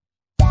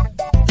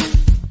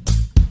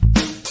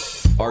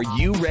Are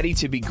you ready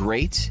to be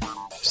great?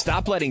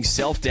 Stop letting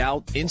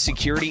self-doubt,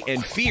 insecurity,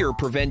 and fear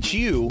prevent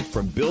you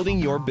from building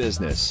your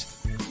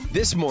business.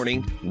 This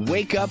morning,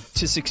 wake up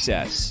to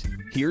success.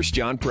 Here's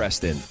John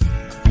Preston.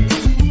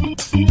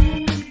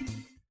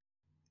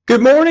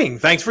 Good morning.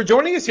 Thanks for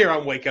joining us here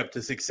on Wake Up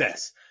to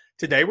Success.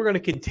 Today, we're going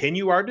to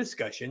continue our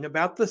discussion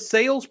about the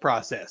sales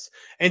process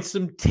and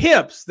some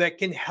tips that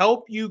can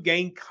help you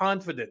gain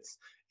confidence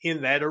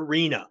in that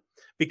arena,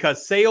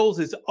 because sales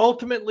is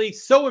ultimately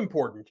so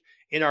important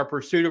in our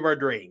pursuit of our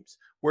dreams.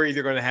 We're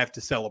either going to have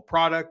to sell a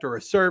product or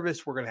a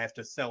service. We're going to have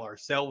to sell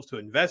ourselves to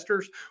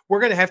investors. We're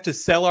going to have to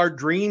sell our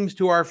dreams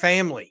to our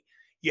family.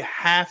 You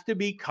have to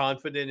be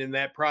confident in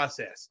that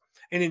process.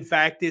 And in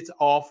fact, it's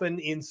often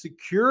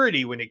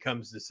insecurity when it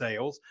comes to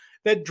sales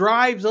that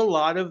drives a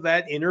lot of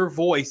that inner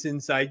voice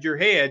inside your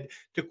head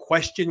to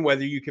question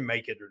whether you can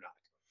make it or not.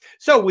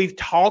 So we've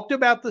talked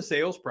about the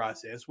sales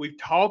process. We've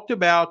talked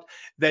about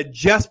that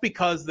just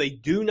because they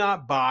do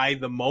not buy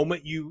the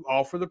moment you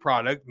offer the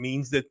product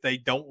means that they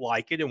don't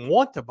like it and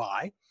want to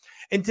buy.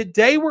 And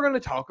today we're going to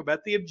talk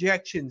about the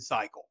objection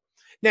cycle.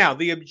 Now,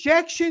 the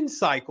objection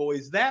cycle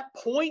is that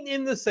point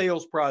in the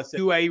sales process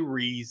to a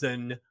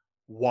reason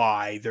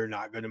why they're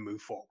not going to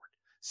move forward.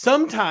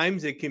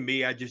 Sometimes it can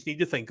be, I just need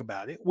to think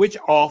about it, which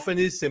often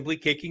is simply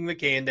kicking the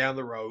can down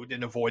the road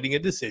and avoiding a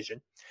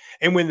decision.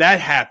 And when that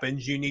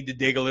happens, you need to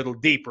dig a little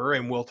deeper,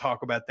 and we'll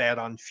talk about that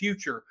on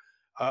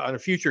a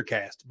future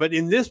cast. But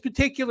in this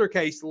particular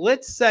case,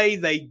 let's say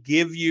they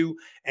give you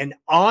an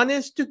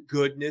honest to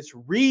goodness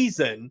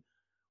reason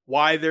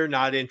why they're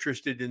not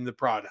interested in the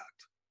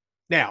product.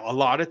 Now, a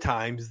lot of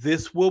times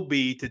this will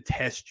be to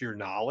test your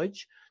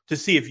knowledge, to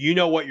see if you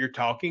know what you're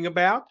talking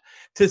about,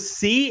 to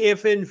see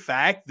if, in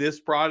fact, this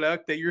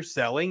product that you're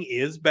selling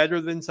is better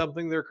than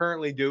something they're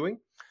currently doing.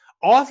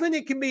 Often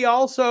it can be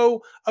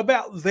also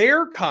about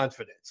their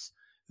confidence.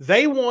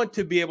 They want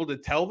to be able to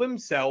tell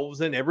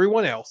themselves and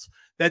everyone else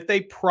that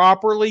they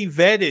properly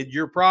vetted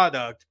your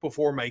product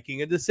before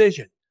making a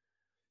decision.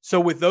 So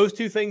with those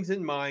two things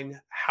in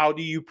mind, how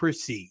do you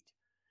proceed?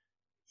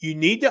 You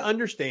need to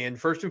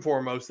understand, first and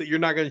foremost, that you're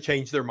not going to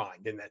change their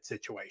mind in that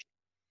situation.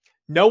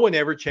 No one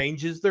ever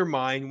changes their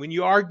mind when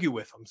you argue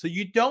with them. So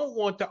you don't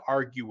want to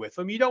argue with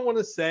them. You don't want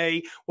to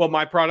say, well,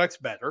 my product's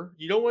better.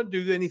 You don't want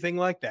to do anything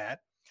like that.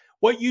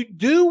 What you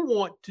do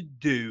want to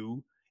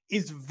do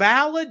is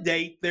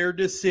validate their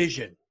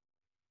decision.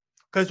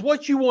 Because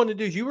what you want to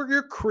do is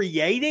you're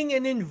creating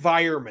an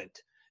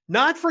environment,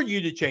 not for you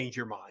to change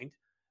your mind,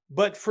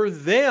 but for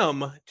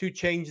them to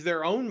change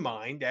their own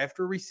mind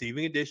after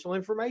receiving additional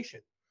information.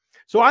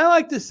 So I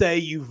like to say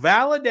you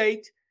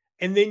validate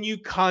and then you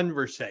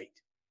conversate.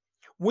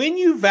 When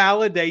you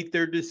validate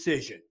their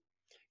decision,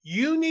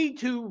 you need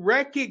to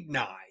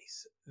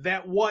recognize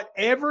that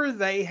whatever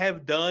they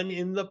have done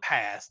in the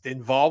past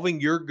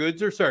involving your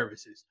goods or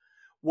services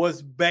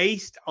was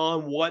based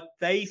on what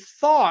they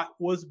thought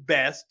was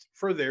best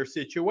for their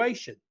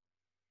situation.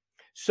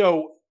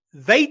 So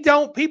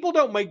people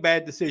don't make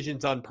bad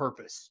decisions on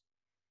purpose.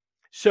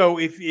 So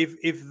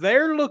if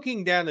they're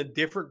looking down a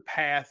different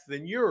path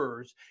than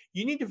yours,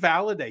 you need to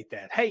validate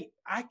that. Hey,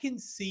 I can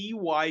see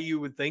why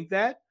you would think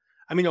that.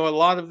 I mean, a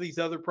lot of these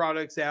other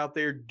products out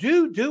there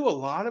do a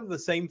lot of the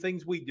same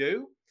things we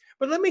do,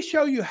 but let me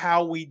show you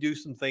how we do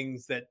some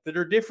things that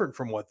are different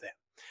from what them.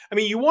 I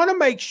mean, you want to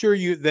make sure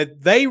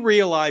that they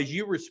realize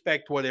you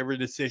respect whatever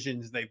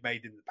decisions they've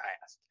made in the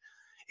past.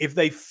 If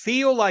they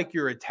feel like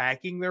you're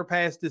attacking their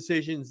past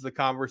decisions, the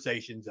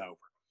conversation's over.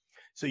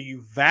 So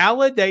you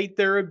validate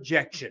their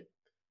objection,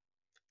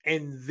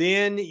 and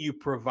then you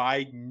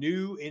provide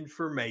new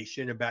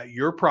information about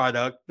your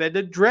product that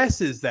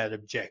addresses that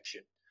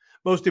objection.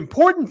 Most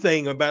important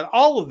thing about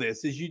all of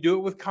this is you do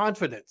it with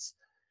confidence,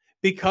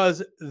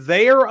 because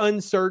they're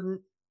uncertain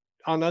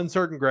on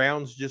uncertain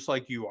grounds, just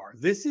like you are.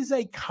 This is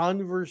a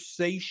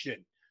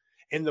conversation.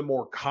 And the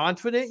more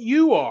confident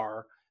you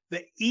are,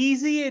 the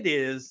easier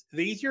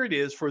it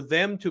is for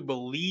them to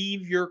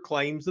believe your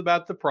claims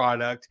about the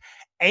product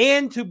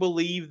and to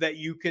believe that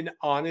you can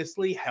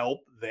honestly help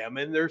them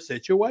in their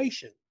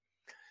situation.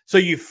 So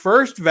you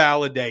first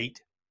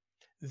validate,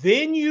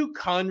 then you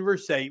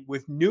conversate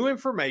with new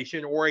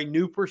information or a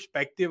new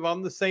perspective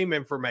on the same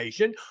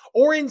information,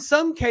 or in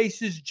some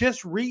cases,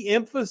 just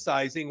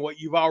re-emphasizing what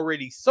you've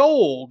already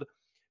sold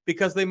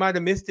because they might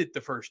have missed it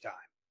the first time.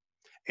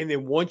 And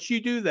then once you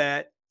do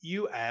that,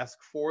 you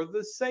ask for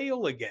the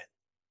sale again.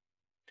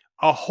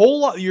 A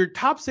whole lot, your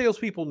top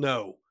salespeople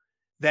know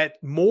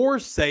that more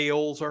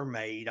sales are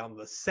made on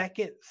the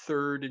second,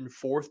 third, and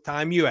fourth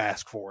time you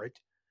ask for it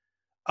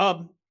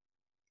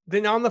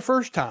than on the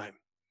first time.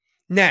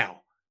 Now,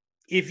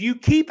 if you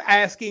keep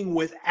asking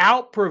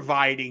without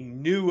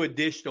providing new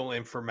additional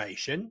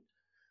information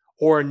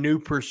or a new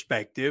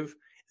perspective,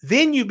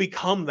 then you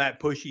become that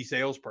pushy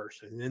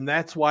salesperson. And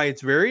that's why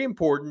it's very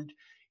important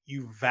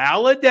you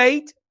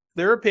validate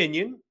their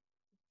opinion,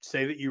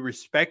 say that you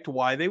respect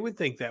why they would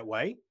think that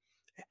way.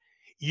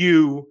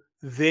 You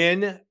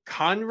then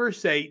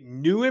conversate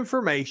new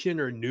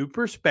information or new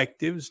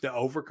perspectives to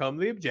overcome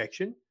the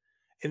objection,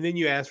 and then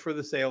you ask for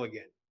the sale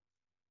again.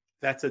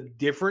 That's a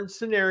different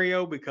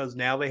scenario because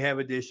now they have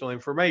additional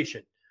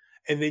information.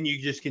 And then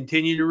you just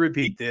continue to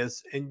repeat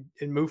this and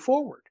move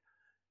forward.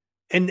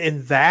 And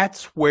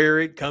that's where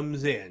it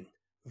comes in.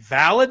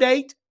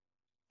 Validate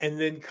and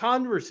then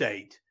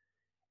conversate.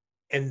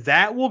 And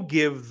that will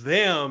give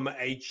them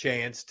a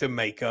chance to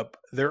make up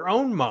their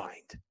own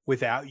mind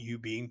without you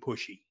being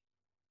pushy.